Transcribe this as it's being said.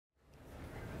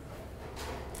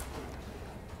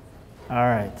All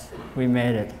right, we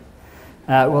made it.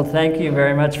 Well, thank you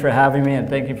very much for having me, and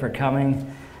thank you for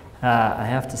coming. I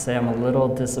have to say I'm a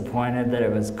little disappointed that it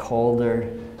was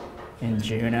colder in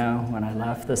Juneau when I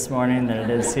left this morning than it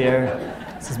is here.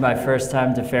 This is my first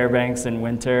time to Fairbanks in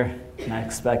winter, and I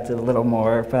expected a little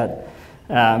more, but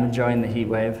I'm enjoying the heat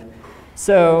wave.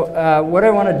 So what I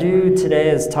want to do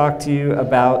today is talk to you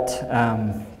about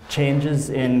changes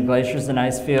in glaciers and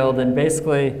ice field, and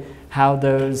basically how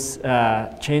those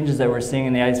changes that we're seeing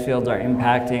in the ice fields are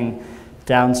impacting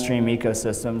downstream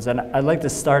ecosystems. And I'd like to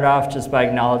start off just by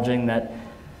acknowledging that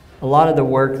a lot of the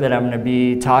work that I'm going to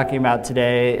be talking about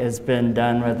today has been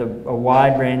done with a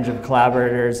wide range of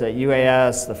collaborators at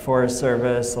UAS, the Forest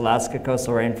Service, Alaska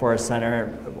Coastal Rainforest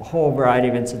Center, a whole variety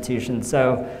of institutions.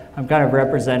 So I'm kind of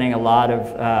representing a lot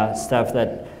of stuff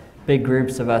that big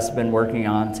groups of us have been working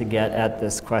on to get at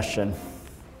this question.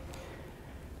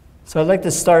 So I'd like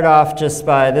to start off just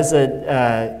by, this is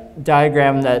a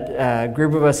diagram that a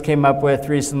group of us came up with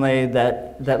recently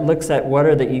that looks at what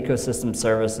are the ecosystem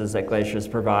services that glaciers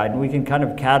provide. And we can kind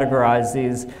of categorize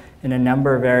these in a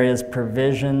number of areas.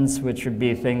 Provisions, which would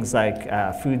be things like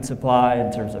food supply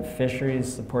in terms of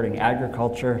fisheries, supporting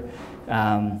agriculture,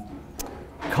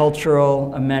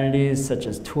 cultural amenities such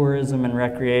as tourism and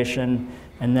recreation,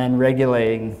 and then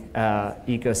regulating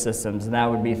ecosystems. And that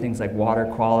would be things like water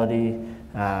quality,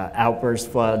 outburst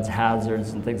floods, hazards,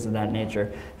 and things of that nature.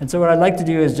 And so what I'd like to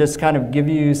do is just kind of give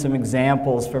you some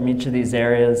examples from each of these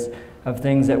areas of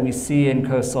things that we see in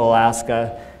coastal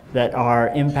Alaska that are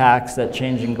impacts that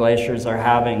changing glaciers are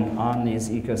having on these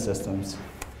ecosystems.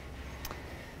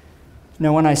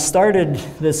 Now, when I started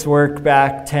this work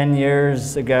back 10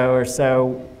 years ago or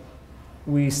so,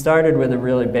 we started with a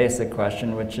really basic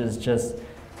question, which is just,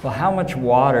 well, how much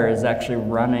water is actually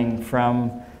running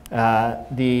from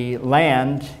the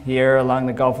land here along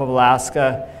the Gulf of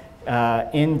Alaska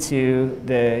into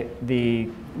the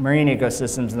marine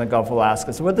ecosystems in the Gulf of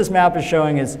Alaska. So what this map is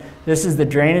showing is this is the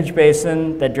drainage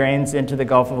basin that drains into the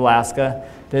Gulf of Alaska.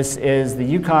 This is the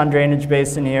Yukon drainage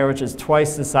basin here, which is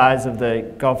twice the size of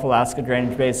the Gulf of Alaska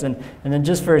drainage basin. And then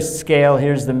just for scale,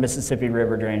 here's the Mississippi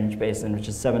River drainage basin, which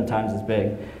is 7 times as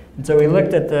big. And so we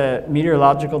looked at the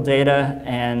meteorological data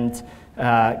and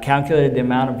calculated the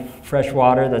amount of fresh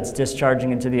water that's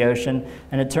discharging into the ocean,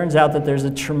 and it turns out that there's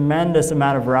a tremendous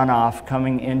amount of runoff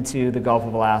coming into the Gulf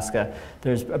of Alaska.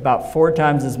 There's about 4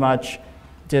 times as much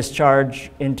discharge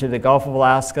into the Gulf of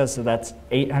Alaska, so that's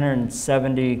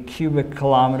 870 cubic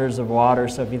kilometers of water.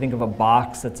 So if you think of a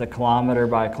box that's a kilometer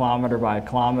by a kilometer by a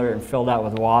kilometer and filled out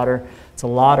with water, it's a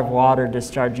lot of water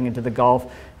discharging into the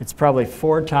Gulf. It's probably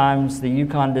 4 times the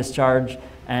Yukon discharge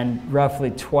and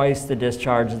roughly twice the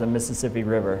discharge of the Mississippi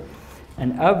River.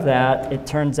 And of that, it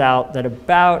turns out that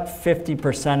about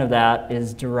 50% of that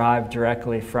is derived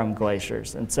directly from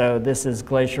glaciers. And so this is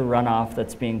glacier runoff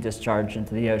that's being discharged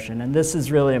into the ocean. And this is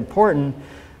really important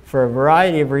for a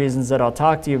variety of reasons that I'll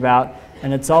talk to you about.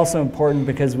 And it's also important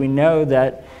because we know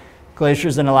that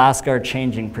glaciers in Alaska are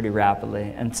changing pretty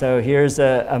rapidly. And so here's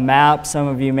a map. Some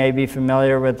of you may be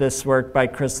familiar with this work by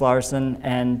Chris Larson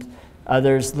and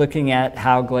others looking at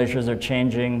how glaciers are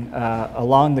changing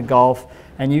along the Gulf.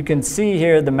 And you can see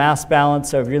here the mass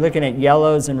balance. So if you're looking at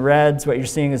yellows and reds, what you're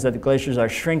seeing is that the glaciers are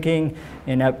shrinking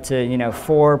in up to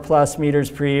 4+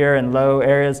 meters per year in low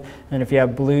areas. And if you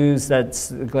have blues, that's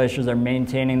the glaciers are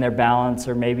maintaining their balance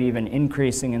or maybe even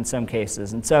increasing in some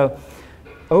cases. And so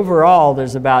overall,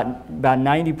 there's about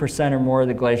 90% or more of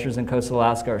the glaciers in coastal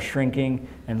Alaska are shrinking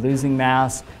and losing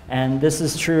mass. And this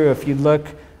is true if you look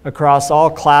across all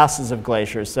classes of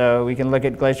glaciers. So we can look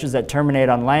at glaciers that terminate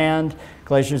on land,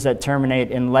 glaciers that terminate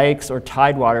in lakes, or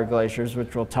tidewater glaciers,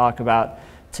 which we'll talk about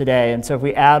today. And so if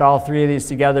we add all 3 of these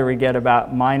together, we get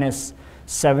about minus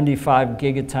 75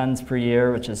 gigatons per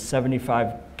year, which is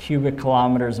 75 cubic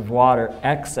kilometers of water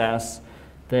excess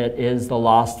that is the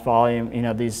lost volume,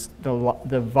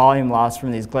 the volume lost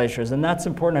from these glaciers. And that's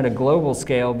important at a global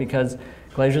scale because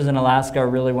glaciers in Alaska are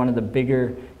really one of the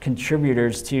bigger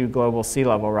contributors to global sea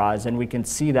level rise, and we can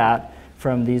see that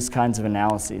from these kinds of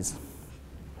analyses.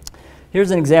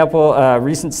 Here's an example, a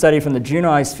recent study from the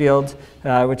Juneau ice field,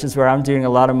 which is where I'm doing a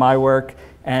lot of my work.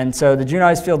 And so the Juneau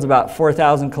ice field's about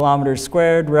 4,000 kilometers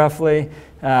squared, roughly.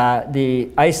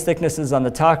 The ice thicknesses on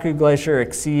the Taku Glacier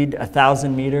exceed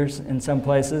 1,000 meters in some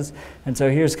places. And so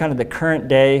here's kind of the current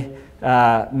day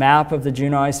map of the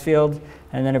Juneau ice field.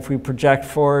 And then if we project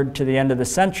forward to the end of the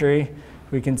century,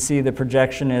 we can see the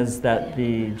projection is that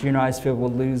the Juneau ice field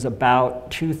will lose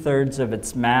about 2/3 of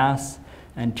its mass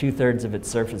and 2/3 of its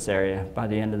surface area by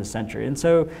the end of the century. And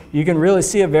so you can really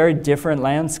see a very different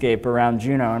landscape around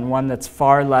Juneau, and one that's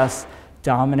far less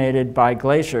dominated by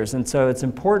glaciers. And so it's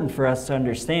important for us to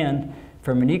understand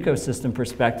from an ecosystem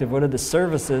perspective, what are the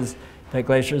services that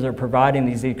glaciers are providing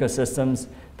these ecosystems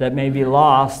that may be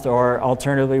lost, or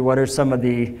alternatively, what are some of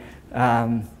the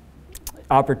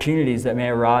opportunities that may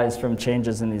arise from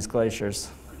changes in these glaciers?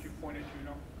 Could you point at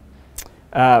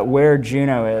Juneau? Where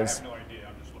Juneau is. I have no idea.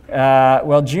 I'm just looking.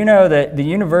 Well, Juneau, the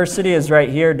university is right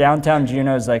here. Downtown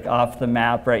Juneau is like off the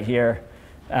map right here.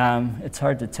 It's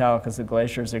hard to tell because the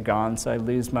glaciers are gone, so I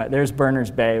lose my... There's Berners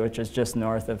Bay, which is just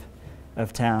north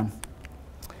of town.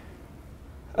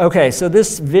 Okay, so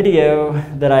this video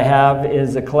that I have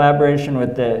is a collaboration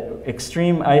with the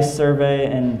Extreme Ice Survey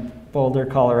in Boulder,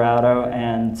 Colorado,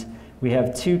 and we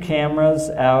have 2 cameras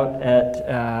out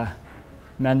at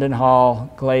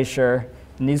Mendenhall Glacier,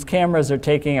 and these cameras are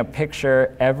taking a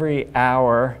picture every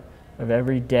hour of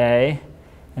every day,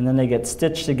 and then they get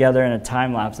stitched together in a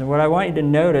time lapse. And what I want you to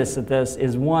notice at this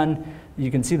is, one, you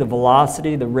can see the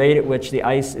velocity, the rate at which the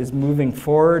ice is moving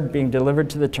forward, being delivered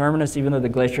to the terminus, even though the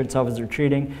glacier itself is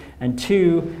retreating. And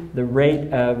 2, the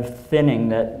rate of thinning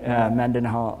that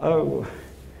Mendenhall... Oh,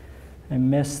 I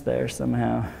missed there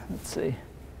somehow. Let's see.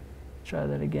 Try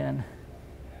that again.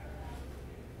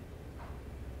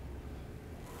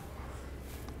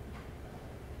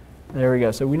 There we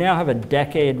go. So we now have a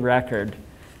decade record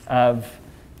of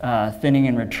thinning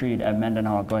and retreat at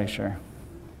Mendenhall Glacier.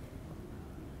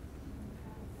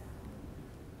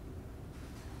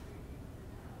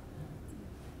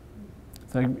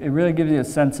 So it really gives you a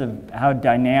sense of how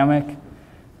dynamic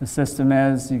the system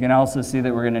is. You can also see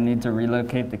that we're going to need to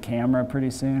relocate the camera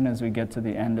pretty soon as we get to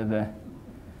the end of the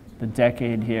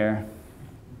decade here.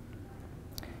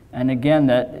 And again,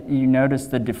 that you notice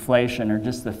the deflation or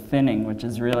just the thinning, which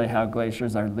is really how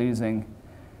glaciers are losing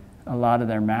a lot of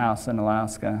their mass in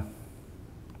Alaska.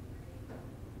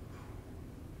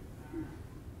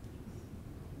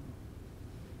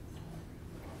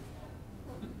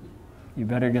 You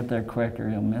better get there quick or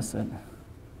you'll miss it.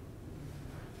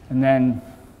 And then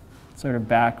sort of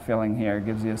backfilling here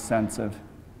gives you a sense of,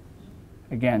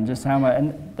 again, just how much,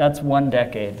 and that's 1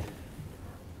 decade.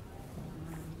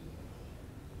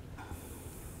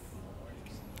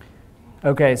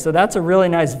 Okay, so that's a really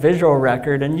nice visual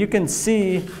record, and you can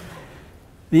see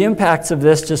the impacts of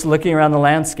this just looking around the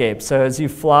landscape. So as you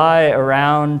fly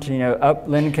around, up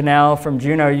Lynn Canal from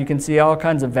Juneau, you can see all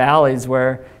kinds of valleys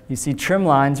where you see trim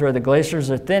lines where the glaciers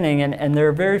are thinning, and there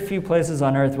are very few places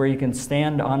on Earth where you can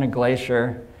stand on a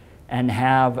glacier and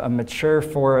have a mature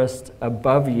forest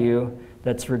above you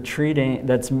that's retreating,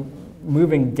 that's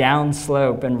moving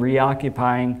downslope and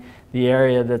reoccupying the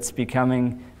area that's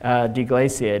becoming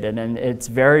deglaciated. And it's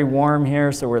very warm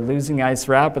here, so we're losing ice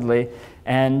rapidly,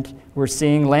 and we're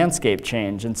seeing landscape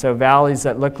change. And so valleys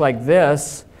that look like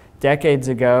this decades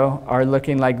ago are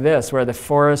looking like this, where the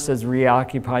forest has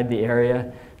reoccupied the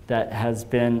area that has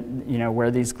been,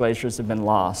 where these glaciers have been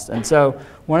lost. And so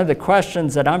one of the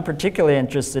questions that I'm particularly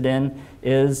interested in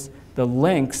is the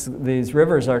links. These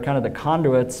rivers are kind of the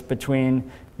conduits between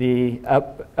the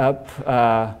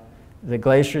the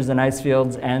glaciers and ice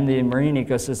fields and the marine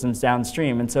ecosystems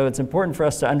downstream. And so it's important for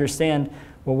us to understand,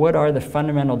 well, what are the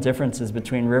fundamental differences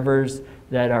between rivers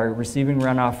that are receiving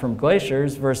runoff from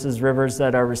glaciers versus rivers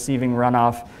that are receiving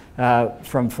runoff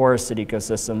from forested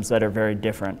ecosystems that are very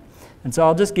different. And so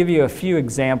I'll just give you a few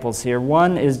examples here.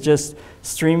 One is just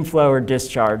stream flow or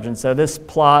discharge. And so this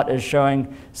plot is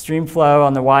showing stream flow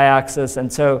on the y-axis.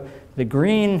 And so the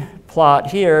green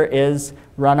plot here is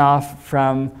runoff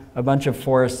from a bunch of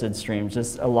forested streams,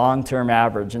 just a long-term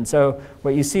average. And so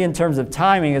what you see in terms of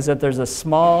timing is that there's a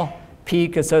small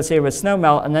peak associated with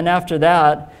snowmelt, and then after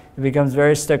that, it becomes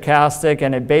very stochastic,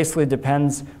 and it basically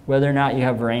depends whether or not you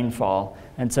have rainfall.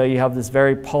 And so you have this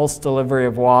very pulse delivery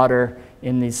of water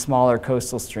in these smaller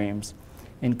coastal streams.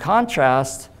 In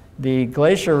contrast, the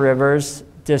glacier rivers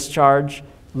discharge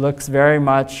looks very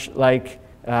much like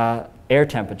air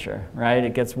temperature, right?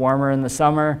 It gets warmer in the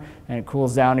summer and it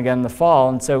cools down again in the fall.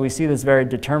 And so we see this very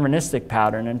deterministic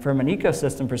pattern. And from an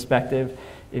ecosystem perspective,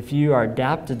 if you are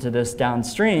adapted to this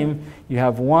downstream, you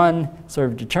have one sort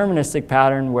of deterministic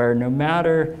pattern where no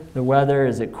matter the weather,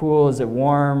 is it cool, is it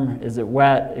warm, is it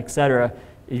wet, etc.,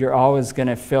 you're always going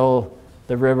to fill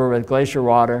the river with glacier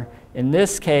water. In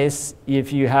this case,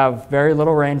 if you have very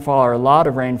little rainfall or a lot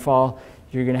of rainfall,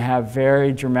 you're going to have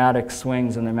very dramatic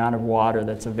swings in the amount of water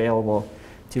that's available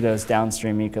to those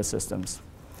downstream ecosystems.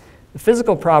 The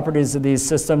physical properties of these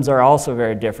systems are also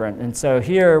very different. And so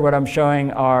here what I'm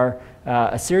showing are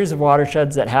a series of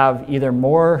watersheds that have either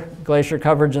more glacier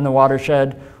coverage in the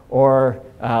watershed or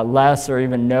less or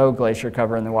even no glacier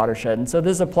cover in the watershed. And so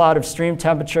this is a plot of stream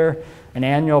temperature, an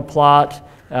annual plot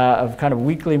of kind of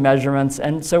weekly measurements.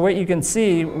 And so what you can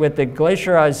see with the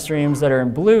glaciarized streams that are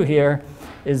in blue here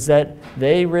is that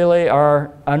they really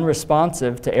are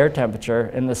unresponsive to air temperature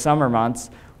in the summer months,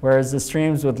 whereas the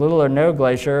streams with little or no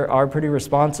glacier are pretty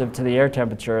responsive to the air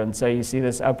temperature. And so you see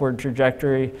this upward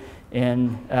trajectory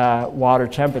in water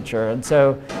temperature. And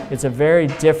so it's a very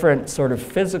different sort of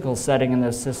physical setting in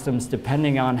those systems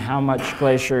depending on how much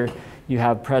glacier you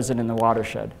have present in the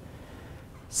watershed.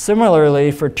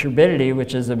 Similarly, for turbidity,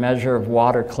 which is a measure of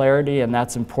water clarity, and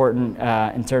that's important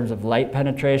in terms of light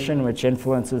penetration, which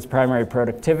influences primary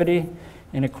productivity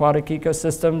in aquatic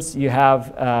ecosystems, you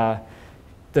have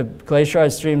the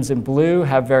glaciarized streams in blue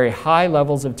have very high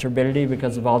levels of turbidity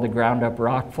because of all the ground up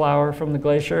rock flour from the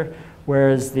glacier,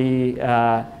 whereas the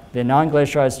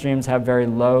non-glaciarized streams have very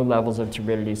low levels of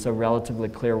turbidity, so relatively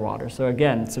clear water. So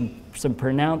again, some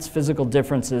pronounced physical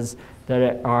differences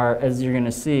that are, as you're going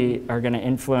to see, are going to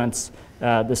influence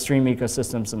the stream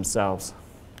ecosystems themselves.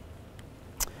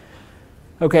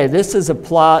 Okay, this is a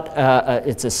plot,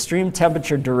 it's a stream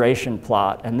temperature duration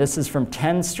plot, and this is from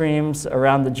 10 streams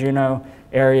around the Juneau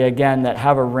area, again, that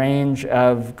have a range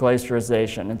of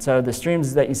glaciarization. And so the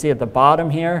streams that you see at the bottom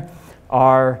here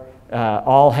are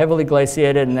all heavily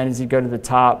glaciated, and then as you go to the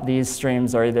top, these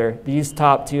streams are either, these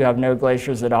top two have no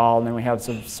glaciers at all, and then we have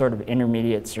some sort of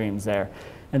intermediate streams there.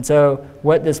 And so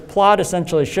what this plot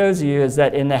essentially shows you is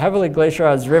that in the heavily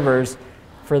glaciarized rivers,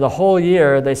 for the whole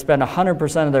year, they spend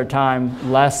 100% of their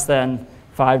time less than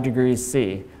 5 degrees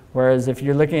C. Whereas if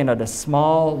you're looking at a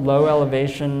small, low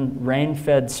elevation,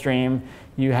 rain-fed stream,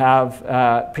 you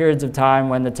have periods of time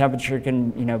when the temperature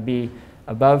can be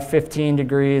above 15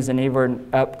 degrees and even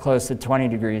up close to 20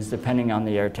 degrees, depending on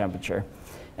the air temperature.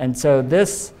 And so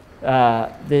this,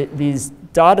 these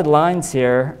dotted lines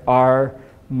here are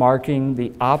marking the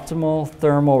optimal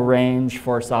thermal range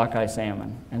for sockeye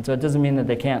salmon. And so it doesn't mean that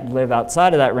they can't live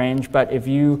outside of that range, but if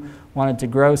you wanted to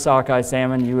grow sockeye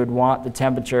salmon, you would want the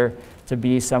temperature to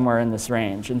be somewhere in this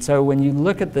range. And so when you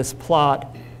look at this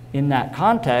plot in that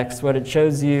context, what it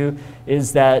shows you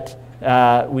is that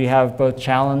we have both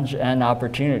challenge and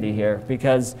opportunity here,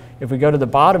 because if we go to the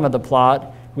bottom of the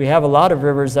plot, we have a lot of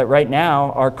rivers that right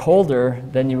now are colder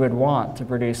than you would want to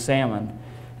produce salmon.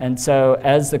 And so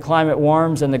as the climate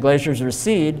warms and the glaciers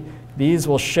recede, these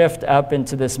will shift up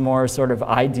into this more sort of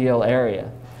ideal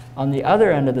area. On the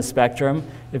other end of the spectrum,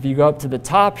 if you go up to the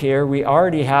top here, we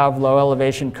already have low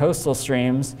elevation coastal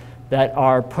streams that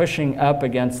are pushing up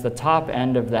against the top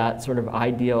end of that sort of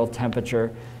ideal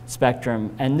temperature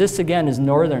spectrum. And this again is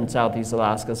northern Southeast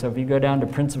Alaska. So if you go down to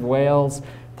Prince of Wales,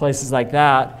 places like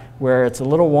that, where it's a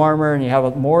little warmer and you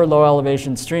have more low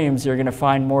elevation streams, you're going to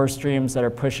find more streams that are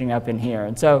pushing up in here.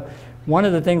 And so one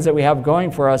of the things that we have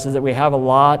going for us is that we have a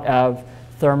lot of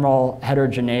thermal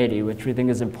heterogeneity, which we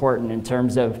think is important in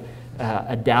terms of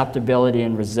adaptability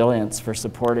and resilience for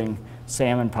supporting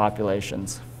salmon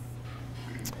populations.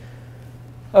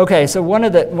 Okay, so one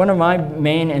of my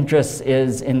main interests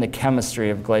is in the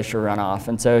chemistry of glacier runoff.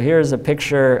 And so here's a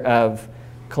picture of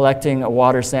collecting a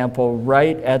water sample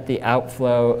right at the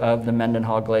outflow of the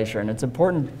Mendenhall Glacier. And it's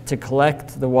important to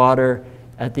collect the water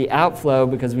at the outflow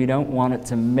because we don't want it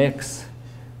to mix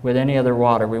with any other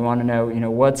water. We want to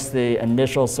know, what's the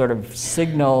initial sort of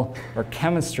signal or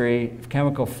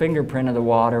chemical fingerprint of the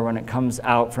water when it comes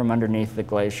out from underneath the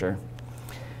glacier.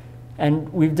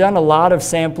 And we've done a lot of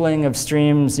sampling of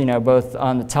streams, both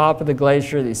on the top of the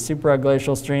glacier, these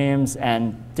supraglacial streams,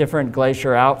 and different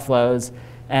glacier outflows.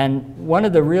 And one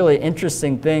of the really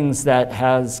interesting things that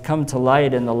has come to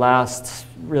light in the last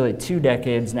really 2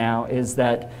 decades now is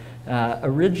that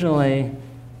originally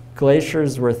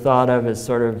glaciers were thought of as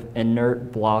sort of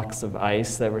inert blocks of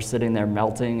ice that were sitting there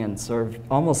melting and sort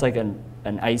of almost like an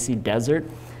icy desert.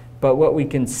 But what we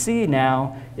can see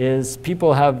now is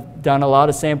people have done a lot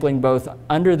of sampling both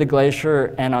under the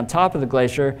glacier and on top of the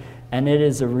glacier, and it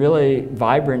is a really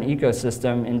vibrant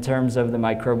ecosystem in terms of the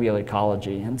microbial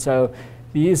ecology. And so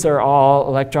these are all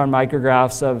electron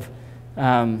micrographs of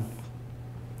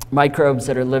microbes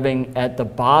that are living at the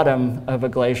bottom of a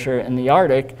glacier in the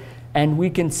Arctic, and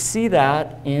we can see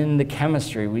that in the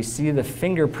chemistry. We see the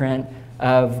fingerprint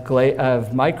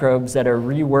of microbes that are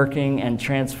reworking and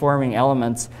transforming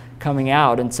elements coming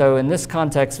out. And so in this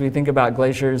context, we think about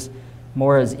glaciers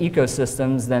more as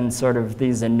ecosystems than sort of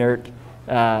these inert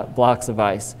blocks of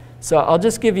ice. So I'll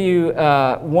just give you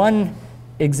one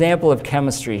example of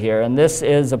chemistry here, and this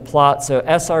is a plot. So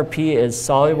SRP is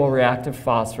soluble reactive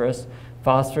phosphorus.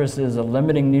 Phosphorus is a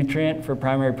limiting nutrient for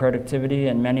primary productivity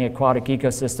in many aquatic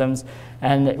ecosystems,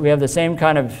 and we have the same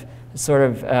kind of sort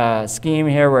of scheme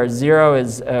here where 0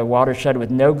 is a watershed with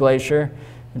no glacier,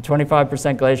 and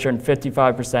 25% glacier, and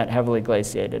 55% heavily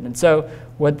glaciated. And so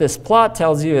what this plot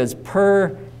tells you is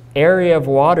per area of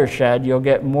watershed, you'll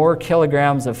get more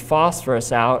kilograms of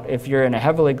phosphorus out if you're in a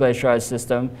heavily glaciarized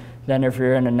system than if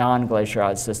you're in a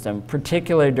non-glaciarized system,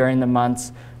 particularly during the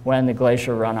months when the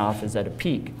glacier runoff is at a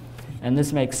peak. And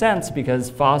this makes sense because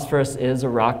phosphorus is a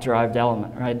rock-derived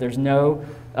element, right? There's no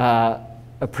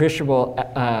appreciable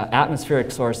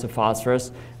atmospheric source of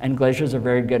phosphorus, and glaciers are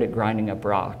very good at grinding up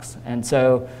rocks. And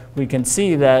so we can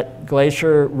see that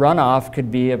glacier runoff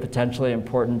could be a potentially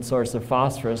important source of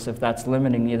phosphorus if that's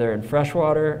limiting either in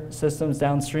freshwater systems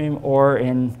downstream or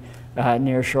in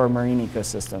near-shore marine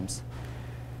ecosystems.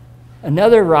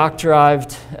 Another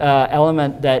rock-derived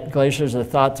element that glaciers are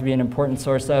thought to be an important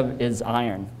source of is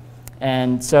iron.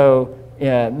 And so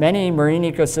many marine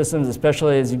ecosystems,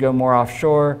 especially as you go more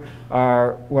offshore,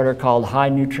 are what are called high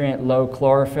nutrient, low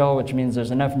chlorophyll, which means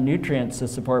there's enough nutrients to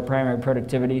support primary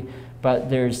productivity, but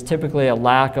there's typically a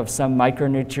lack of some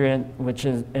micronutrient, which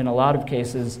is, in a lot of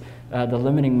cases, the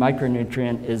limiting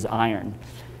micronutrient is iron.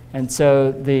 And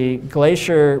so the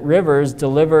glacier rivers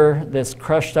deliver this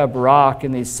crushed up rock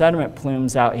in these sediment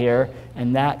plumes out here,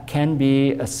 and that can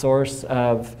be a source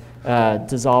of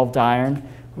dissolved iron.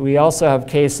 We also have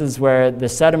cases where the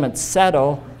sediments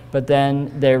settle, but then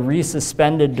they're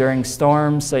resuspended during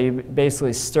storms, so you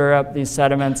basically stir up these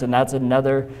sediments, and that's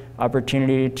another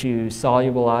opportunity to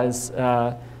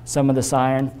solubilize some of this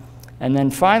iron. And then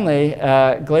finally,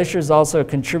 glaciers also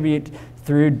contribute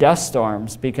through dust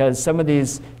storms, because some of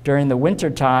these, during the winter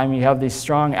time, you have these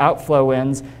strong outflow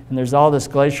winds, and there's all this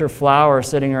glacier flour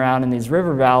sitting around in these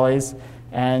river valleys,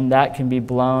 and that can be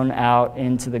blown out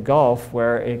into the Gulf,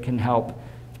 where it can help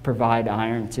provide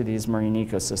iron to these marine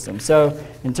ecosystems. So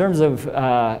in terms of,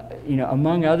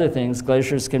 among other things,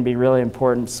 glaciers can be a really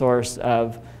important source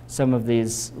of some of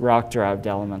these rock-derived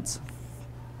elements.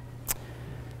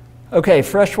 Okay,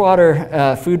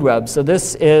 freshwater food webs. So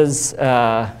this is,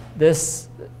 this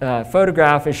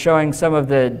photograph is showing some of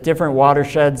the different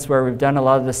watersheds where we've done a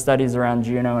lot of the studies around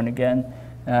Juneau. And again,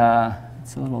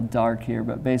 it's a little dark here,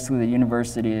 but basically the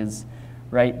university is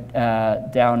right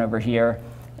down over here.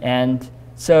 And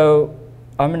so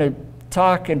I'm going to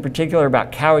talk in particular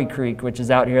about Cowie Creek, which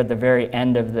is out here at the very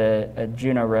end of the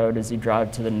Juneau Road as you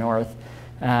drive to the north.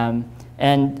 And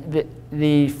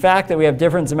the fact that we have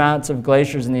different amounts of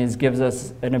glaciers in these gives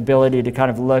us an ability to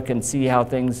kind of look and see how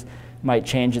things might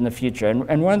change in the future.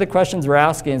 And one of the questions we're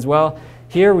asking is, well,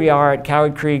 here we are at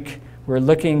Cowie Creek, we're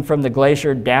looking from the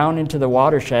glacier down into the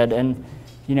watershed, and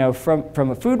from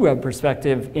a food web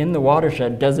perspective, in the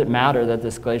watershed, does it matter that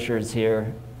this glacier is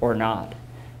here or not?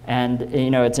 And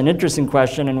it's an interesting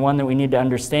question, and one that we need to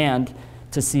understand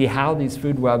to see how these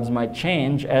food webs might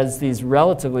change as these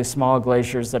relatively small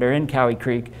glaciers that are in Cowie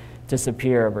Creek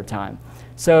disappear over time.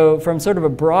 So from sort of a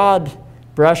broad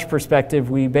brush perspective,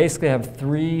 we basically have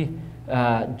three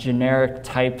generic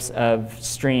types of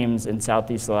streams in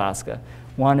Southeast Alaska.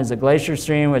 One is a glacier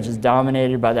stream, which is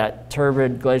dominated by that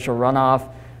turbid glacial runoff.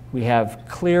 We have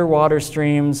clear water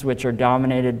streams, which are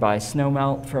dominated by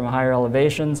snowmelt from higher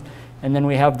elevations. And then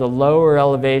we have the lower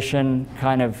elevation,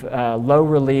 kind of low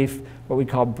relief, what we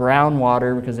call brown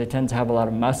water, because they tend to have a lot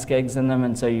of muskegs in them,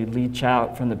 and so you leach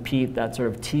out from the peat that sort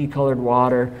of tea-colored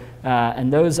water,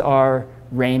 and those are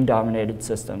rain-dominated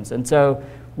systems. And so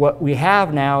what we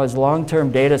have now is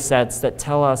long-term data sets that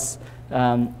tell us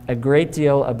a great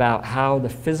deal about how the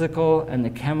physical and the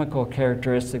chemical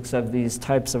characteristics of these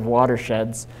types of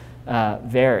watersheds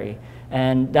vary.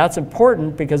 And that's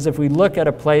important because if we look at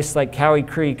a place like Cowie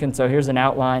Creek, and so here's an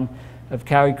outline of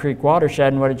Cowie Creek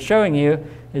watershed, and what it's showing you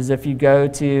is if you go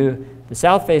to the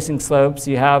south-facing slopes,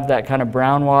 you have that kind of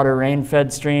brown water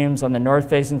rain-fed streams. On the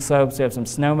north-facing slopes, we have some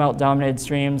snowmelt-dominated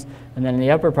streams, and then in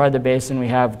the upper part of the basin, we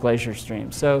have glacier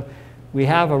streams. So we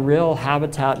have a real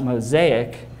habitat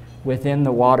mosaic within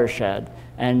the watershed,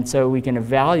 and so we can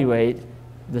evaluate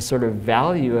the sort of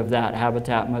value of that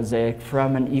habitat mosaic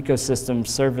from an ecosystem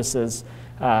services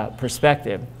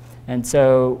perspective. And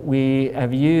so we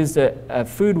have used a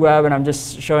food web, and I'm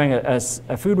just showing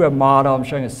a food web model. I'm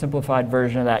showing a simplified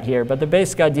version of that here. But the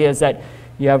basic idea is that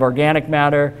you have organic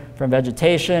matter from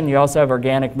vegetation. You also have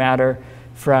organic matter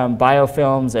from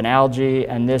biofilms and algae,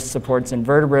 and this supports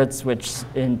invertebrates, which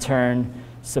in turn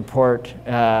support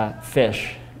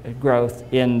fish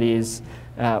growth in these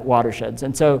watersheds.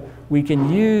 And so we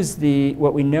can use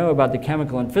what we know about the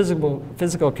chemical and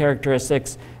physical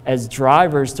characteristics as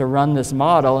drivers to run this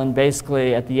model, and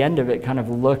basically at the end of it kind of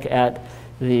look at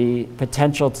the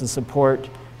potential to support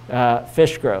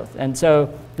fish growth. And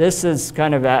so this is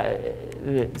kind of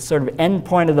the sort of end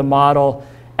point of the model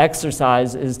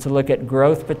exercise is to look at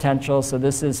growth potential. So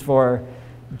this is for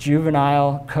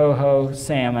juvenile coho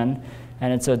salmon.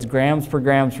 And so it's grams per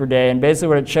day. And basically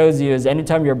what it shows you is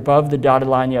anytime you're above the dotted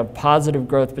line, you have positive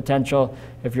growth potential.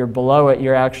 If you're below it,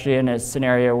 you're actually in a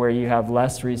scenario where you have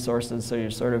less resources. So you're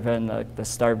sort of in the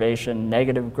starvation,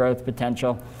 negative growth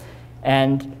potential.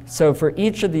 And so for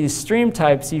each of these stream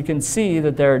types, you can see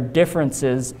that there are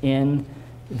differences in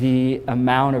the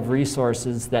amount of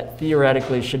resources that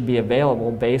theoretically should be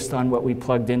available based on what we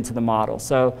plugged into the model.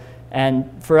 So,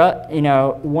 and for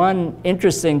one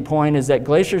interesting point is that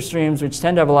glacier streams, which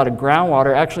tend to have a lot of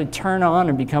groundwater, actually turn on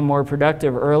and become more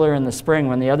productive earlier in the spring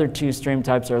when the other two stream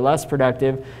types are less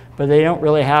productive, but they don't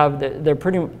really have, they're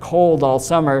pretty cold all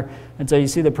summer, and so you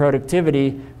see the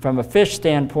productivity from a fish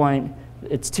standpoint,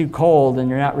 it's too cold and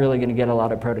you're not really going to get a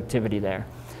lot of productivity there.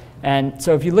 And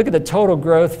so if you look at the total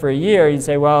growth for a year, you'd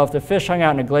say, well, if the fish hung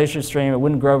out in a glacier stream, it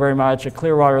wouldn't grow very much. A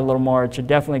clear water a little more. It should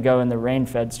definitely go in the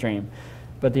rain-fed stream.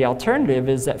 But the alternative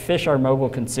is that fish are mobile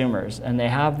consumers, and they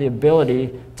have the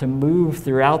ability to move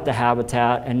throughout the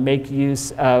habitat and make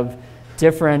use of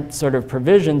different sort of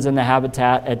provisions in the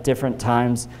habitat at different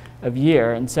times of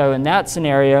year. And so in that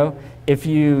scenario, if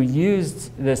you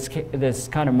used this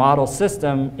kind of model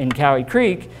system in Cowie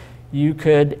Creek, you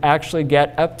could actually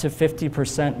get up to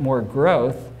 50% more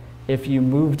growth if you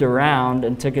moved around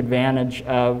and took advantage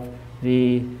of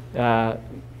the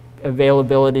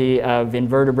availability of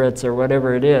invertebrates or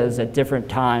whatever it is at different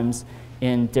times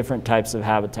in different types of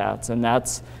habitats. And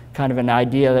that's kind of an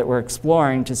idea that we're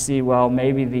exploring to see, well,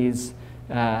 maybe these,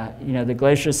 the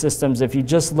glacier systems, if you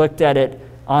just looked at it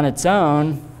on its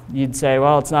own, you'd say,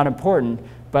 well, it's not important.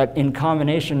 But in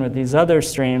combination with these other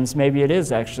streams, maybe it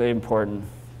is actually important.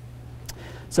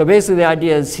 So basically the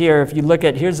idea is here, if you look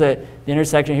at, here's the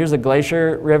intersection, here's a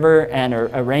glacier river and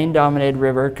a rain-dominated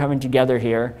river coming together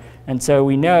here. And so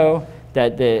we know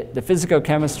that the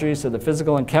physicochemistry, so the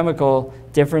physical and chemical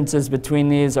differences between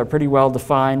these are pretty well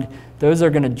defined. Those are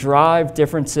going to drive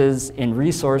differences in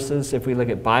resources if we look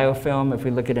at biofilm, if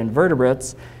we look at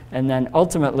invertebrates, and then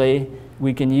ultimately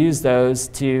we can use those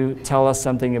to tell us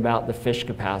something about the fish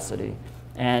capacity.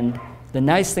 And the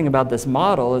nice thing about this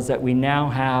model is that we now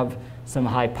have some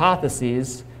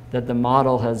hypotheses that the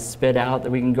model has spit out that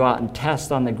we can go out and test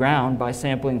on the ground by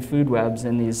sampling food webs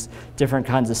in these different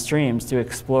kinds of streams to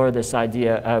explore this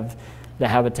idea of the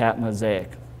habitat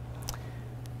mosaic.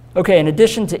 Okay, in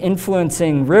addition to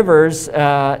influencing rivers,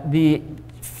 the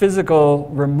physical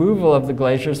removal of the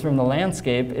glaciers from the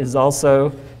landscape is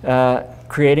also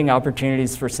creating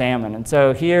opportunities for salmon. And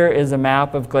so here is a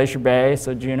map of Glacier Bay.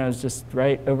 So Juneau's just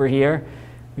right over here.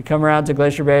 We come around to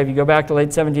Glacier Bay. If you go back to late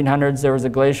 1700s, there was a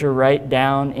glacier right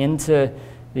down into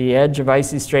the edge of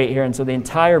Icy Strait here, and so the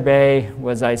entire bay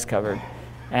was ice covered.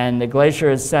 And the glacier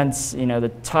has since,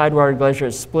 the tidewater glacier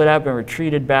has split up and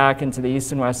retreated back into the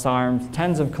east and west arms,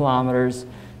 tens of kilometers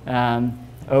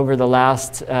over the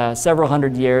last several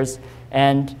hundred years.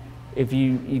 And if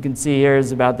you can see here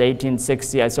is about the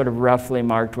 1860, I sort of roughly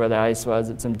marked where the ice was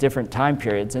at some different time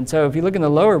periods. And so if you look in the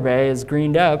lower bay, it's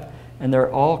greened up, and there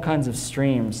are all kinds of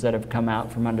streams that have come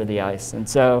out from under the ice. And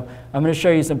so I'm going to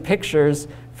show you some pictures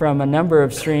from a number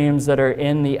of streams that are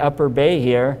in the upper bay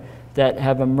here that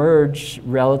have emerged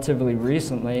relatively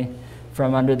recently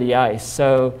from under the ice.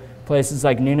 So places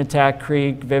like Nunatak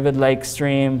Creek, Vivid Lake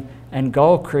Stream, and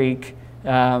Gull Creek,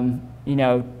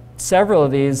 several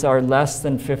of these are less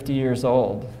than 50 years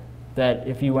old. That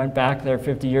if you went back there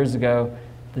 50 years ago,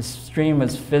 the stream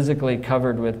was physically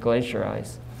covered with glacier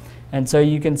ice. And so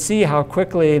you can see how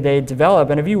quickly they develop.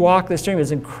 And if you walk the stream,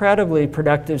 it's an incredibly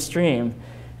productive stream.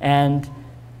 And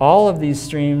all of these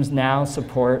streams now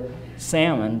support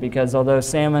salmon, because although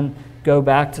salmon go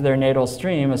back to their natal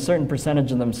stream, a certain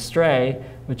percentage of them stray,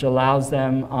 which allows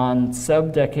them on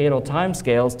sub-decadal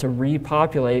timescales to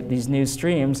repopulate these new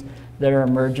streams that are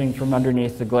emerging from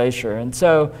underneath the glacier. And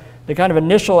so the kind of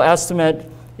initial estimate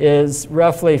is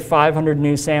roughly 500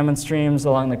 new salmon streams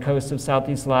along the coast of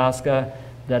Southeast Alaska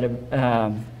that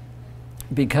have,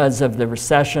 because of the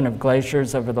recession of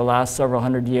glaciers over the last several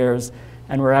hundred years.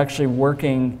 And we're actually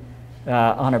working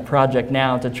on a project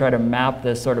now to try to map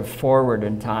this sort of forward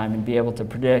in time and be able to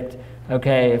predict,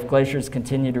 okay, if glaciers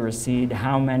continue to recede,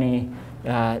 how many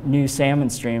new salmon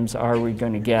streams are we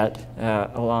going to get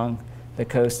along the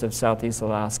coast of Southeast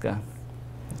Alaska?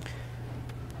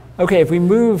 Okay, if we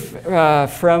move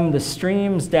from the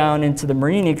streams down into the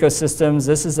marine ecosystems,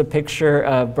 this is a picture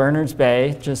of Berners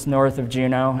Bay, just north of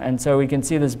Juneau. And so we can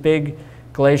see this big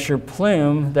glacier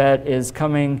plume that is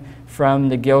coming from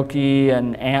the Gilkey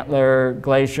and Antler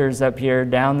glaciers up here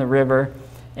down the river.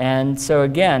 And so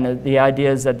again, the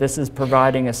idea is that this is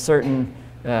providing a certain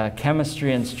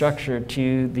chemistry and structure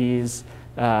to these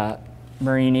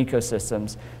marine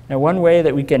ecosystems. Now, one way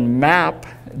that we can map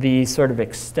the sort of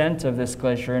extent of this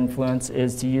glacier influence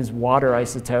is to use water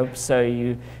isotopes. So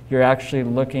you're actually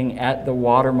looking at the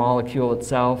water molecule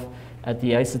itself, at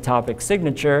the isotopic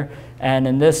signature. And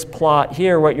in this plot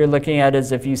here, what you're looking at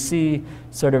is if you see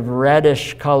sort of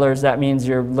reddish colors, that means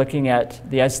you're looking at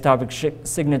the isotopic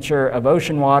signature of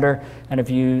ocean water. And if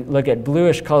you look at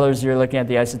bluish colors, you're looking at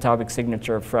the isotopic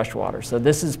signature of fresh water. So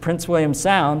this is Prince William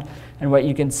Sound. And what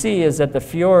you can see is that the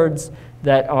fjords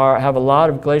that have a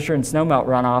lot of glacier and snowmelt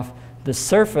runoff, the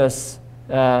surface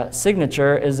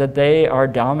signature is that they are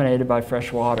dominated by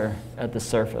fresh water at the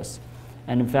surface.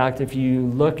 And in fact, if you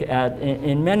look at,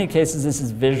 in many cases, this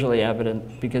is visually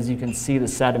evident because you can see the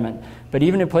sediment. But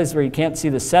even in places where you can't see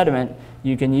the sediment,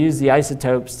 you can use the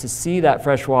isotopes to see that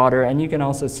fresh water, and you can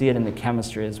also see it in the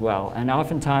chemistry as well. And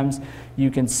oftentimes,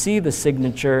 you can see the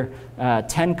signature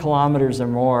 10 kilometers or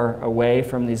more away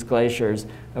from these glaciers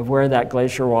of where that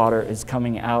glacier water is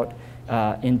coming out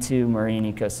into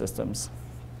marine ecosystems.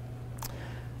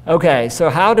 Okay, so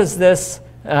how does this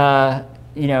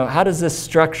how does this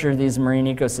structure these marine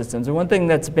ecosystems? And one thing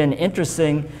that's been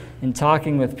interesting in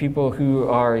talking with people who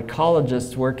are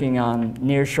ecologists working on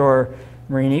nearshore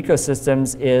marine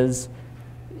ecosystems is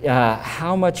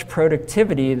how much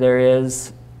productivity there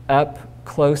is up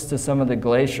close to some of the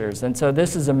glaciers. And so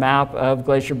this is a map of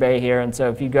Glacier Bay here. And so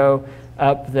if you go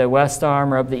up the west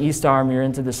arm or up the east arm, you're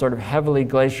into the sort of heavily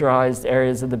glaciarized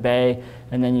areas of the bay.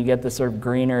 And then you get the sort of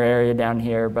greener area down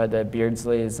here by the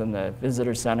Beardsleys and the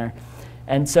visitor center.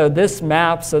 And so this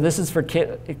map, so this is for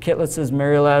Kitlitz's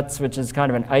murrelets, which is kind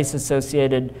of an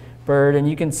ice-associated bird. And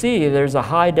you can see there's a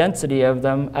high density of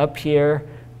them up here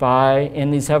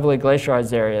in these heavily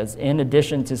glaciarized areas, in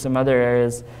addition to some other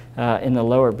areas in the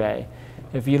lower bay.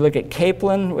 If you look at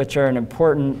capelin, which are an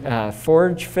important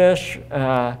forage fish,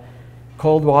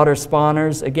 cold water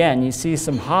spawners, again, you see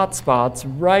some hot spots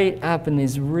right up in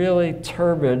these really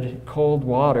turbid cold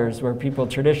waters where people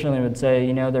traditionally would say,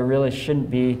 you know, there really shouldn't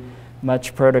be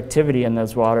much productivity in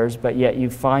those waters, but yet you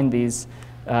find these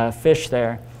fish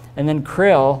there. And then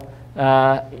krill,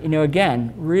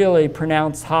 again, really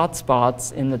pronounced hot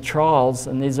spots in the trawls,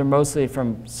 and these are mostly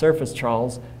from surface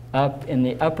trawls, up in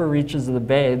the upper reaches of the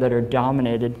bay that are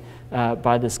dominated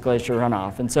by this glacier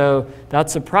runoff. And so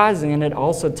that's surprising, and it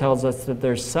also tells us that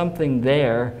there's something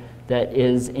there that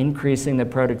is increasing the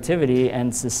productivity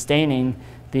and sustaining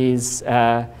these,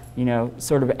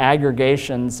 sort of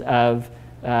aggregations of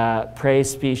prey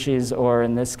species, or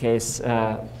in this case,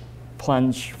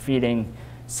 plunge-feeding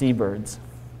seabirds.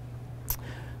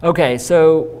 Okay,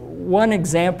 so one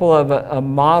example of a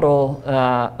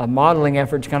modeling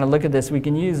effort to kind of look at this, we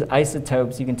can use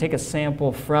isotopes. You can take a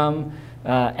sample from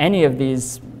any of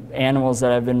these animals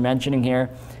that I've been mentioning here,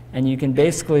 and you can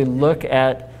basically look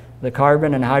at the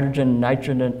carbon and hydrogen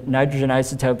and nitrogen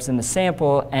isotopes in the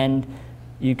sample, and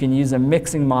you can use a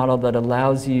mixing model that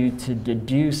allows you to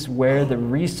deduce where the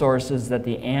resources that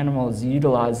the animal is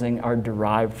utilizing are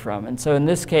derived from. And so in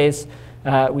this case,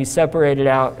 we separated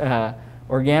out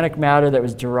organic matter that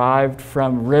was derived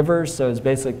from rivers, so it's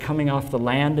basically coming off the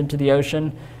land into the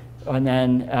ocean, and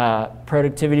then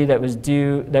productivity that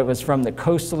was from the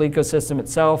coastal ecosystem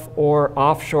itself, or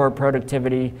offshore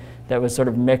productivity that was sort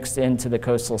of mixed into the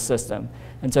coastal system.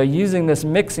 And so using this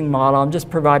mixing model, I'm just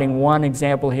providing one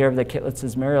example here of the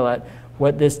Kitlitz's murrelet.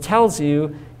 What this tells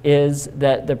you is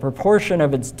that the proportion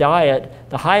of its diet,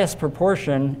 the highest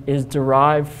proportion, is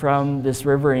derived from this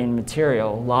riverine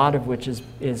material, a lot of which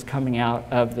is coming out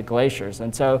of the glaciers.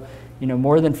 And so,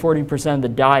 more than 40% of the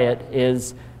diet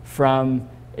is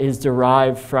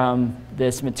derived from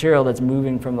this material that's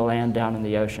moving from the land down in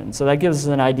the ocean. So that gives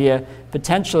us an idea,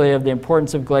 potentially, of the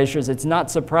importance of glaciers. It's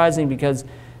not surprising because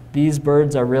these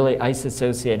birds are really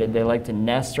ice-associated. They like to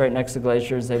nest right next to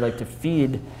glaciers. They like to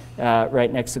feed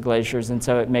right next to glaciers. And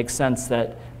so it makes sense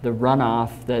that the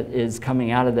runoff that is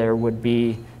coming out of there would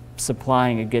be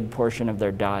supplying a good portion of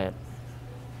their diet.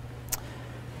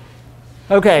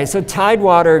 Okay, so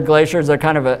tidewater glaciers are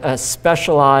kind of a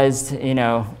specialized,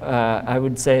 I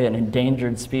would say an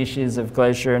endangered species of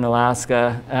glacier in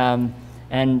Alaska.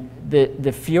 And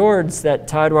the fjords that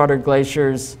tidewater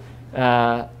glaciers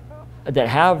that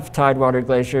have tidewater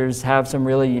glaciers have some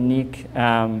really unique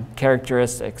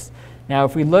characteristics. Now,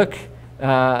 if we look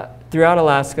throughout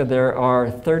Alaska, there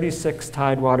are 36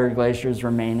 tidewater glaciers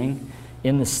remaining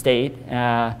in the state,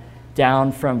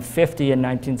 down from 50 in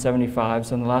 1975.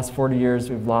 So in the last 40 years,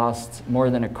 we've lost more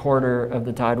than a quarter of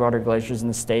the tidewater glaciers in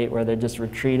the state, where they just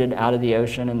retreated out of the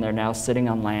ocean and they're now sitting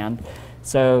on land.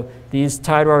 So these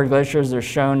tidewater glaciers are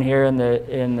shown here in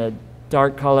the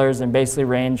dark colors and basically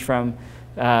range from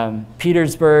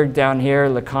Petersburg down here,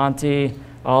 LeConte,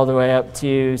 all the way up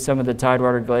to some of the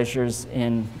tidewater glaciers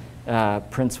in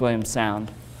Prince William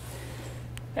Sound.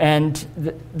 And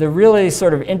the really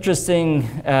sort of interesting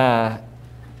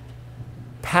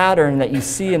pattern that you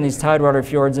see in these tidewater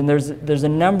fjords, and there's a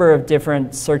number of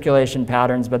different circulation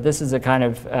patterns, but this is a kind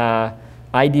of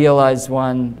idealized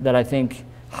one that I think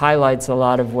highlights a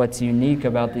lot of what's unique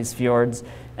about these fjords.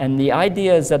 And the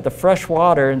idea is that the fresh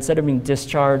water, instead of being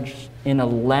discharged in a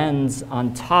lens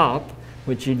on top,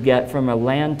 which you'd get from a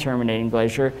land terminating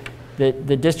glacier, the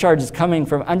discharge is coming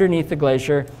from underneath the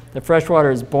glacier. The fresh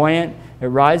water is buoyant, it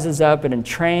rises up, it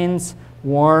entrains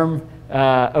warm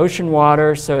ocean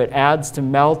water, so it adds to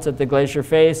melt at the glacier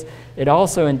face. It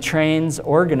also entrains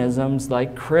organisms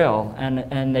like krill,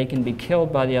 and they can be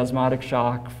killed by the osmotic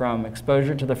shock from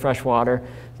exposure to the fresh water.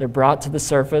 They're brought to the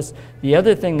surface. The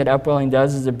other thing that upwelling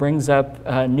does is it brings up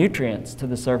nutrients to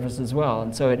the surface as well,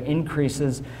 and so it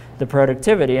increases the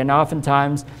productivity. And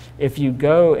oftentimes, if you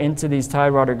go into these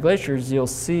tidewater glaciers, you'll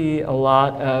see a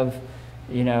lot of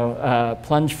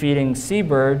plunge-feeding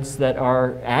seabirds that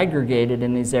are aggregated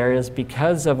in these areas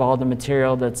because of all the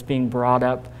material that's being brought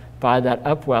up by that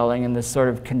upwelling and this sort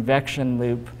of convection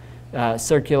loop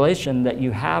circulation that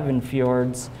you have in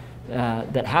fjords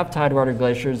that have tidewater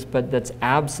glaciers, but that's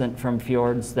absent from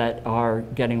fjords that are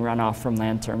getting runoff from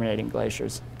land terminating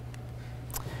glaciers.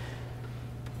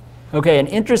 Okay, an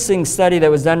interesting study that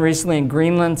was done recently in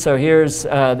Greenland. So here's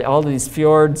all of these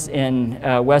fjords in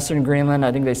western Greenland.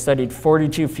 I think they studied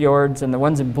 42 fjords, and the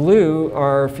ones in blue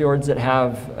are fjords that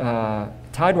have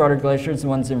tidewater glaciers. The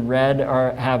ones in red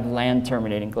have land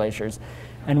terminating glaciers.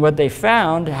 And what they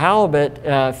found,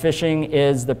 halibut fishing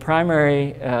is the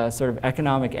primary sort of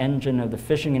economic engine of the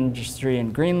fishing industry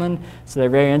in Greenland. So they're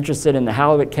very interested in the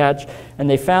halibut catch. And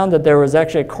they found that there was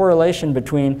actually a correlation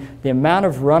between the amount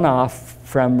of runoff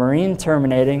from marine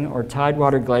terminating or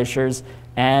tidewater glaciers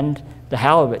and the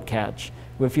halibut catch.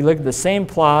 If you look at the same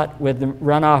plot with the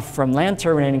runoff from land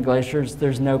terminating glaciers,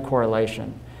 there's no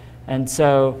correlation. And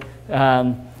so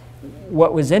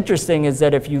what was interesting is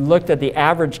that if you looked at the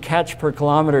average catch per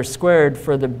kilometer squared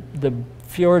for the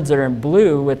fjords that are in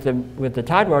blue with the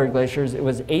tidewater glaciers, it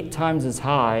was 8 times as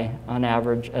high on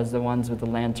average as the ones with the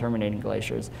land terminating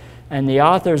glaciers. And the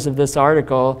authors of this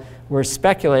article were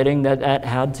speculating that that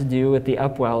had to do with the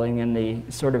upwelling and the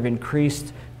sort of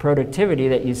increased productivity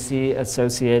that you see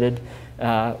associated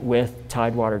with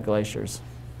tidewater glaciers.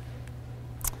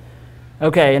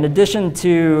 Okay, in addition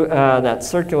to that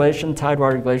circulation,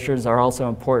 tidewater glaciers are also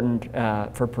important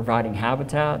for providing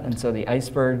habitat. And so the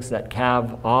icebergs that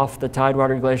calve off the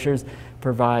tidewater glaciers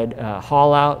provide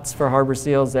haul outs for harbor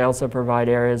seals. They also provide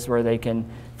areas where they can,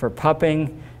 for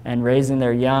pupping and raising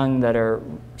their young, that are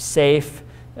safe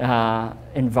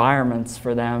environments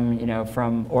for them,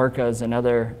 from orcas and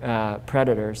other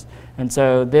predators. And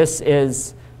so this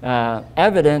is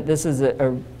evident. This is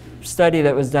a study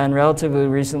that was done relatively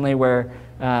recently where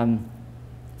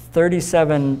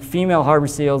 37 female harbor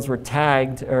seals were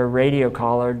tagged or radio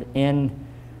collared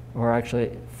or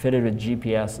actually fitted with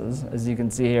GPSs, as you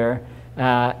can see here,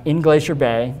 in Glacier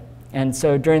Bay. And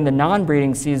so during the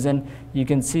non-breeding season, you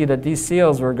can see that these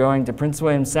seals were going to Prince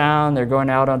William Sound, they're going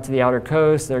out onto the outer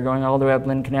coast, they're going all the way up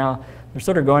Lynn Canal. They're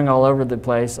sort of going all over the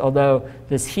place, although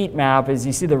this heat map, as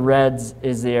you see, the reds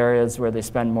is the areas where they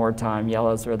spend more time,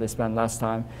 yellows where they spend less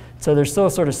time. So they're still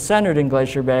sort of centered in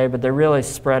Glacier Bay, but they're really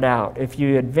spread out. If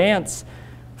you advance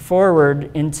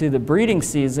forward into the breeding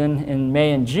season in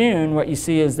May and June, what you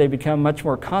see is they become much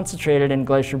more concentrated in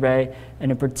Glacier Bay,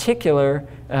 and in particular,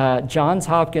 Johns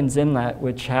Hopkins Inlet,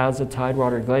 which has a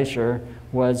tidewater glacier,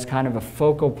 was kind of a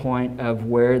focal point of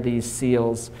where these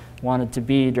seals wanted to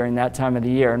be during that time of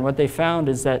the year. And what they found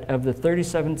is that of the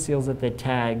 37 seals that they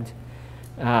tagged,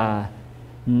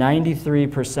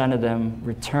 93% of them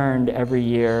returned every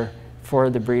year for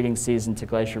the breeding season to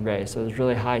Glacier Bay. So there's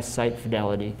really high site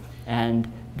fidelity.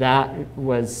 And that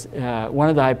was one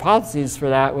of the hypotheses for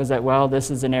that was that, well, this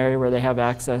is an area where they have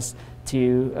access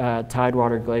to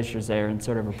tidewater glaciers there in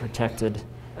sort of a protected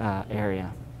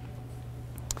area.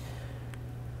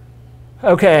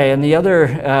 Okay, and the other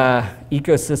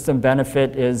ecosystem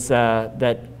benefit is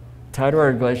that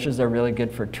tidewater glaciers are really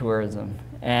good for tourism.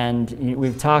 And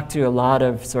we've talked to a lot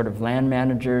of sort of land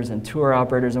managers and tour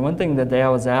operators, and one thing that they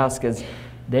always ask is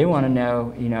they want to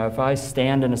know, if I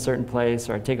stand in a certain place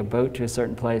or I take a boat to a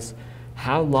certain place,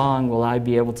 how long will I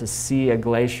be able to see a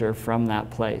glacier from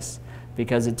that place?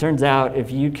 Because it turns out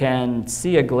if you can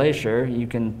see a glacier, you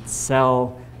can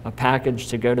sell a package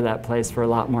to go to that place for a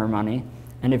lot more money.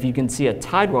 And if you can see a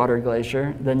tidewater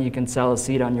glacier, then you can sell a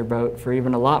seat on your boat for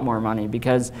even a lot more money,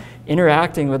 because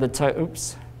interacting with a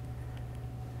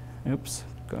oops,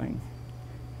 going,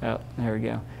 oh, there we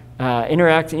go.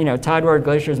 Tidewater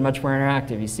glacier is much more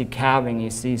interactive. You see calving, you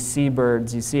see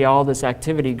seabirds, you see all this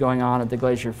activity going on at the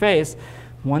glacier face.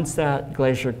 Once that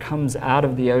glacier comes out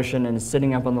of the ocean and is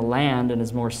sitting up on the land and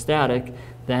is more static,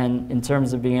 then in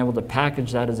terms of being able to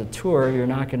package that as a tour, you're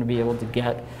not going to be able to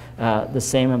get the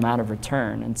same amount of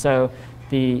return. And so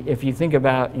if you think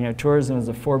about, tourism is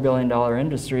a $4 billion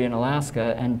industry in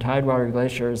Alaska, and tidewater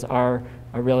glaciers are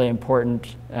a really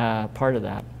important part of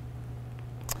that.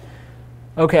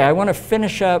 Okay, I want to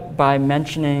finish up by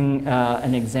mentioning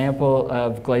an example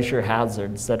of glacier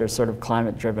hazards that are sort of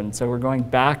climate driven. So we're going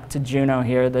back to Juneau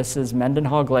here. This is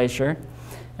Mendenhall Glacier,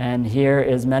 and here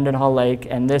is Mendenhall Lake,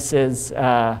 and this is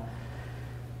high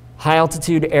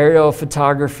altitude aerial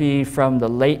photography from the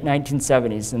late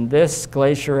 1970s. And this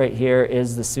glacier right here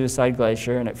is the Suicide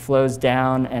Glacier, and it flows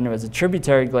down, and it was a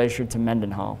tributary glacier to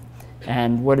Mendenhall.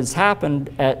 And what has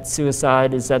happened at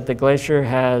Suicide is that the glacier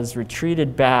has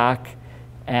retreated back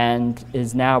and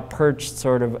is now perched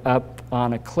sort of up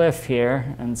on a cliff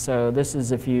here. And so this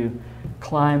is if you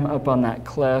climb up on that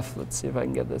cliff. Let's see if I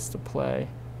can get this to play.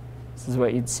 This is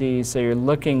what you'd see. So you're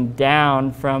looking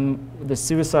down from the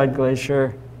Suicide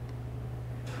Glacier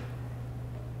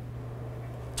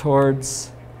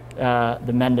towards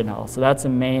the Mendenhall. So that's the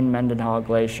main Mendenhall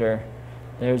Glacier.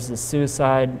 There's the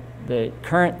Suicide, the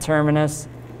current terminus.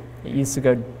 It used to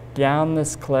go down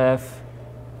this cliff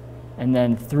and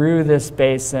then through this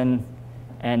basin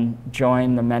and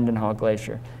join the Mendenhall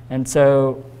Glacier. And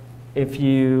so if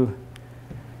you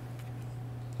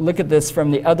look at this from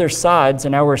the other side, so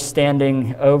now we're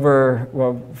standing over,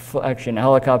 well, actually in a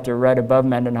helicopter right above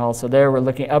Mendenhall. So there we're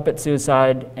looking up at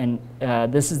Suicide, and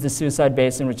this is the Suicide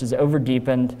Basin, which is over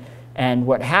deepened. And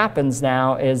what happens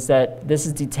now is that this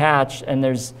is detached, and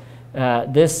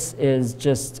this is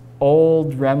just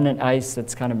old remnant ice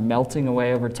that's kind of melting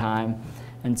away over time.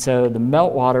 And so the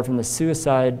meltwater from the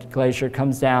Suicide Glacier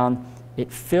comes down,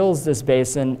 it fills this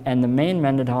basin, and the main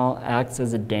Mendenhall acts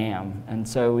as a dam. And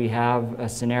so we have a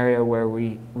scenario where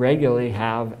we regularly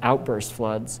have outburst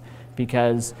floods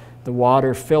because the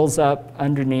water fills up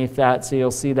underneath that. So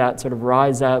you'll see that sort of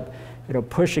rise up. It'll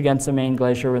push against the main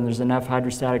glacier. When there's enough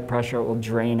hydrostatic pressure, it will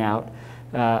drain out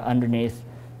underneath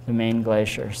the main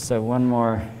glacier. So one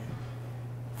more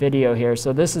video here.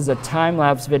 So this is a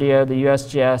time-lapse video. The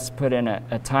USGS put in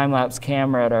a time-lapse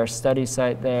camera at our study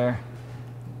site there.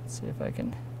 Let's see if I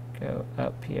can go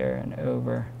up here and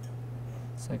over.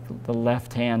 It's like the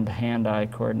left-hand hand-eye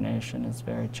coordination is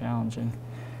very challenging.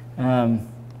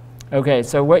 Okay,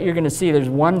 so what you're going to see, there's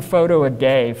one photo a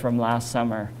day from last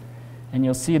summer, and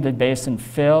you'll see the basin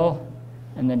fill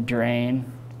and then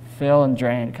drain, fill and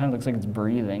drain. It kind of looks like it's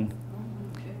breathing.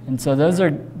 And so those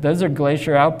are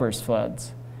glacier outburst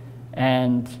floods.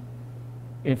 And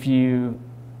if you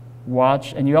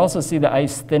watch, and you also see the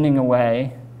ice thinning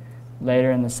away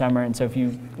later in the summer, and so if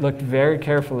you looked very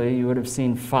carefully, you would have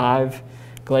seen 5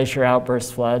 glacier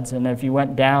outburst floods. And if you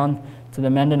went down to the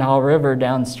Mendenhall River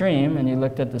downstream and you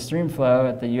looked at the stream flow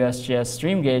at the USGS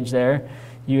stream gauge there,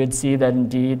 you would see that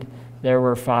indeed there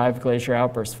were 5 glacier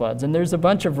outburst floods. And there's a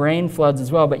bunch of rain floods as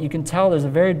well, but you can tell there's a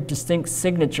very distinct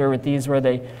signature with these where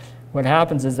what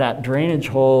happens is that drainage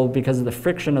hole, because of the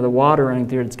friction of the water running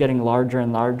through it, it's getting larger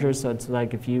and larger. So it's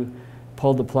like if you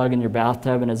pulled the plug in your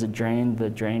bathtub and as it drained, the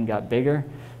drain got bigger.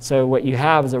 So what you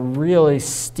have is a really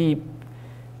steep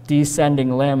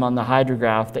descending limb on the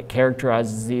hydrograph that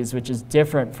characterizes these, which is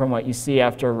different from what you see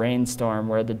after a rainstorm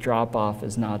where the drop-off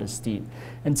is not as steep.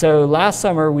 And so last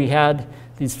summer we had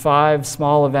these 5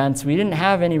 small events. We didn't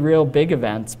have any real big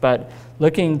events, but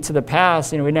looking to the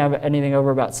past, we didn't have anything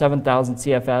over about 7,000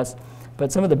 CFS,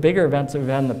 but some of the bigger events that we've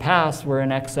had in the past were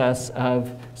in excess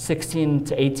of 16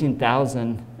 to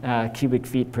 18,000 cubic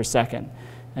feet per second.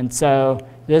 And so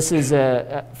this is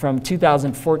from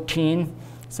 2014.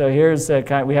 So here's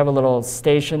we have a little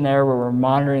station there where we're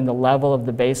monitoring the level of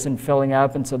the basin filling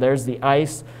up, and so there's the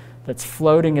ice that's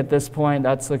floating at this point.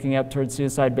 That's looking up towards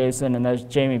Suicide Basin, and there's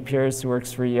Jamie Pierce, who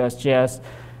works for USGS,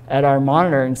 at our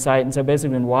monitoring site. And so basically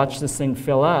we can watch this thing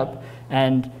fill up.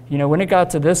 And when it got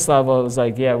to this level, it was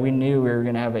like, yeah, we knew we were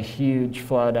going to have a huge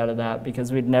flood out of that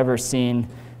because we'd never seen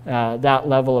that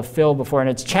level of fill before. And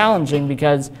it's challenging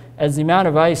because as the amount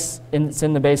of ice that's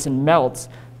in the basin melts,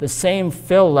 the same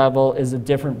fill level is a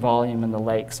different volume in the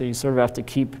lake. So you sort of have to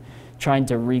keep trying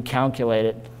to recalculate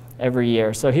it every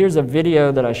year. So here's a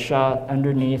video that I shot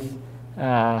underneath.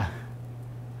 I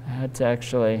had to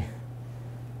actually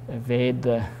evade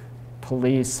the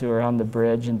police who were on the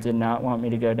bridge and did not want me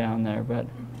to go down there. But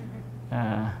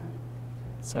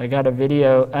so I got a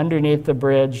video underneath the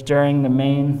bridge during the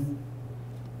main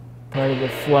part of the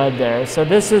flood there. So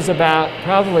this is about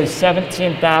probably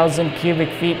 17,000 cubic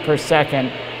feet per second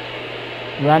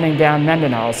running down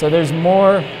Mendenhall. So there's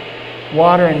more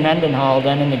water in Mendenhall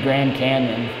than in the Grand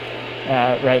Canyon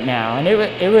right now. And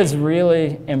it was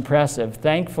really impressive.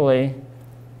 Thankfully,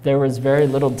 there was very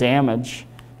little damage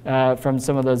from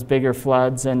some of those bigger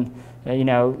floods. And you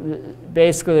know,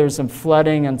 basically there was some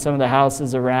flooding on some of the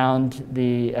houses around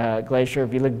the glacier.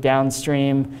 If you look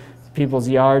downstream, people's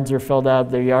yards are filled up,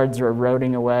 their yards are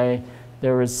eroding away.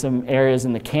 There was some areas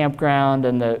in the campground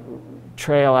and the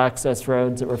trail access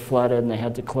roads that were flooded, and they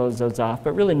had to close those off,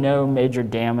 but really no major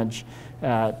damage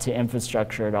to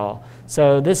infrastructure at all.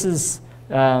 So this is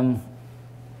a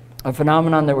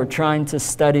phenomenon that we're trying to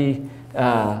study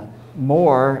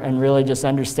more and really just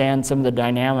understand some of the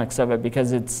dynamics of it,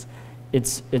 because it's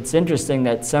interesting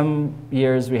that some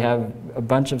years we have a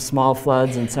bunch of small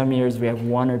floods and some years we have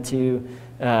one or two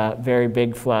very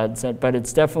big floods, but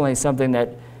it's definitely something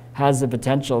that has the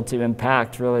potential to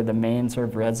impact really the main sort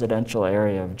of residential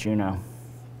area of Juneau.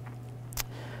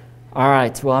 All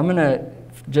right, well, I'm going to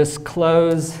just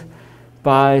close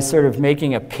by sort of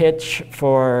making a pitch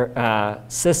for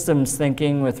systems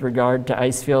thinking with regard to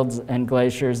ice fields and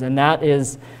glaciers, and that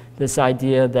is this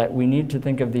idea that we need to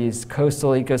think of these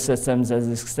coastal ecosystems as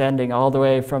extending all the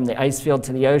way from the ice field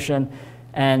to the ocean,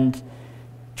 and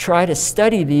try to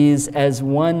study these as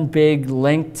one big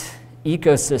linked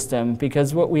ecosystem,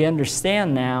 because what we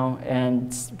understand now,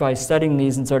 and by studying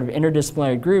these in sort of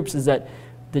interdisciplinary groups, is that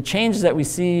the changes that we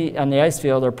see on the ice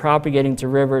field are propagating to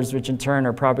rivers, which in turn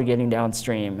are propagating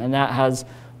downstream. And that has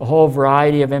a whole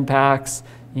variety of impacts,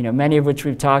 you know, many of which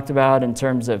we've talked about in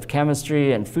terms of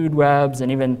chemistry and food webs,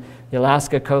 and even the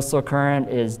Alaska coastal current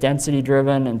is density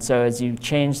driven. And so as you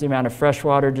change the amount of fresh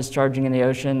water discharging in the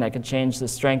ocean, that could change the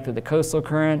strength of the coastal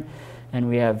current. And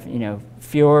we have, you know,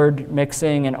 fjord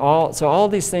mixing and so all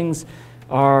these things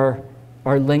are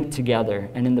linked together.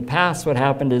 And in the past, what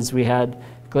happened is we had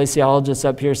glaciologists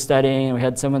up here studying, and we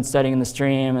had someone studying in the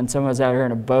stream, and someone was out here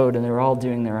in a boat, and they were all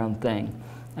doing their own thing.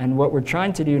 And what we're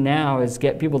trying to do now is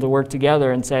get people to work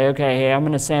together and say, okay, hey, I'm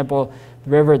going to sample the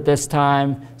river at this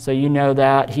time, so you know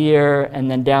that here, and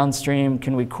then downstream,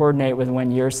 can we coordinate with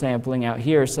when you're sampling out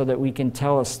here so that we can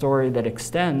tell a story that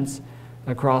extends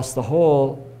across the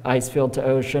whole ice field to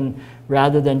ocean,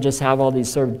 rather than just have all these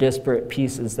sort of disparate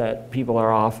pieces that people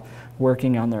are off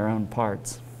working on their own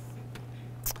parts.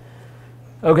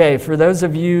 Okay, for those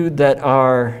of you that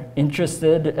are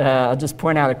interested, I'll just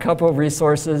point out a couple of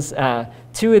resources.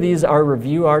 Two of these are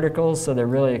review articles, so they're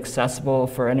really accessible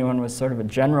for anyone with sort of a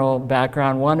general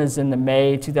background. One is in the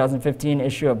May 2015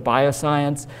 issue of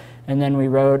Bioscience, and then we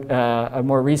wrote a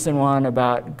more recent one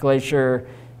about glacier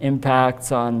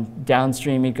impacts on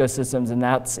downstream ecosystems, and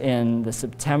that's in the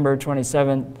September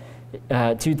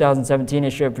 2017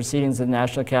 issue of Proceedings of the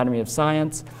National Academy of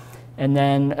Science. And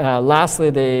then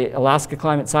lastly, the Alaska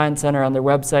Climate Science Center on their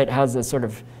website has a sort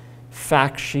of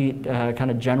fact sheet,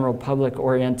 kind of general public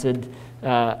oriented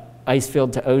ice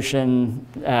field to ocean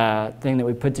thing that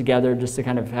we put together just to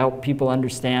kind of help people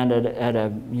understand at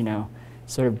a, you know,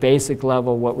 sort of basic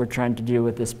level what we're trying to do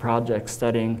with this project,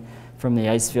 studying from the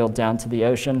ice field down to the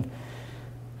ocean.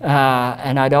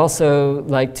 And I'd also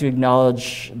like to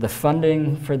acknowledge the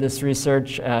funding for this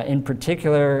research. In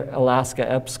particular, Alaska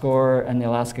EPSCoR and the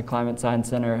Alaska Climate Science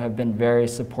Center have been very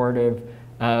supportive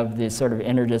of the sort of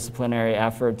interdisciplinary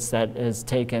efforts that is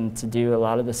taken to do a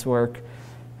lot of this work.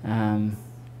 And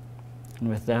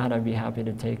with that, I'd be happy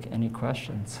to take any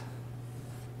questions.